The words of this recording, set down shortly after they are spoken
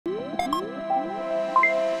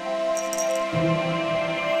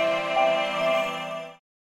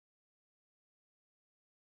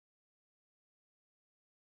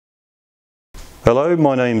Hello,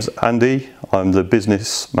 my name's Andy. I'm the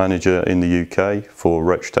business manager in the UK for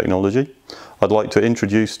Retch Technology. I'd like to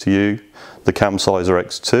introduce to you the CAMSIZER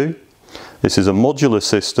X2. This is a modular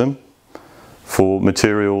system for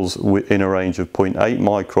materials in a range of 0.8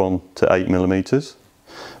 micron to 8 millimeters.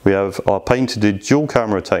 We have our patented dual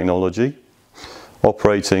camera technology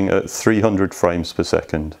operating at 300 frames per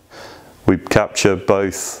second. We capture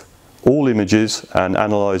both all images and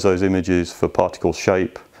analyze those images for particle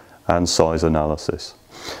shape and size analysis.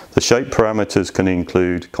 The shape parameters can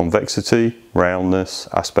include convexity, roundness,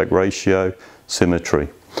 aspect ratio, symmetry.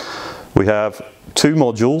 We have two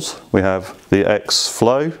modules. We have the X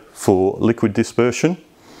flow for liquid dispersion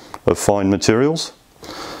of fine materials.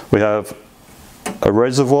 We have a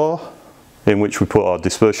reservoir in which we put our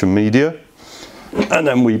dispersion media, and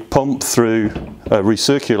then we pump through a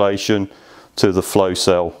recirculation to the flow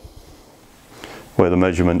cell where the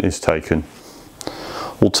measurement is taken.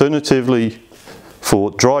 Alternatively,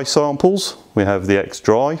 for dry samples, we have the X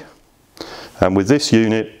dry, and with this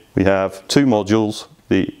unit we have two modules,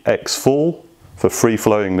 the X full for free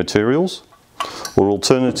flowing materials, or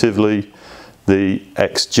alternatively the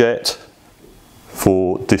X jet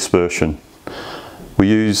for dispersion. We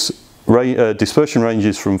use dispersion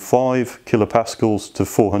ranges from 5 kilopascals to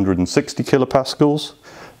 460 kilopascals,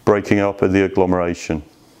 breaking up at the agglomeration.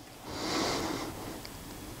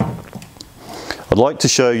 I'd like to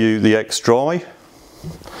show you the X dry.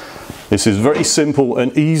 This is a very simple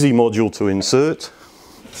and easy module to insert.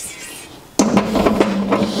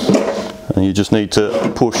 And you just need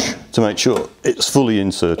to push to make sure it's fully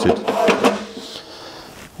inserted.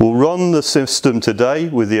 We'll run the system today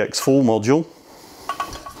with the X full module.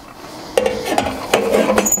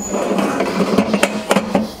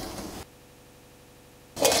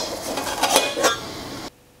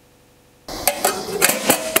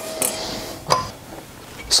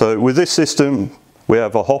 So with this system we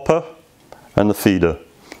have a hopper and the feeder.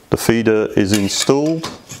 The feeder is installed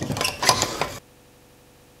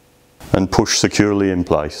and pushed securely in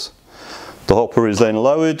place. The hopper is then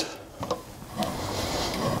lowered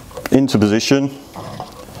into position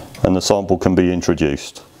and the sample can be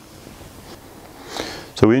introduced.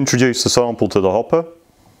 So we introduce the sample to the hopper,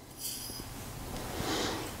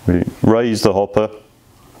 we raise the hopper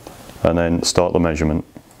and then start the measurement.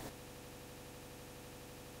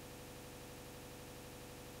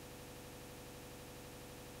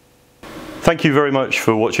 Thank you very much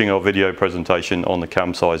for watching our video presentation on the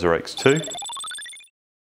CAMSIZER X2.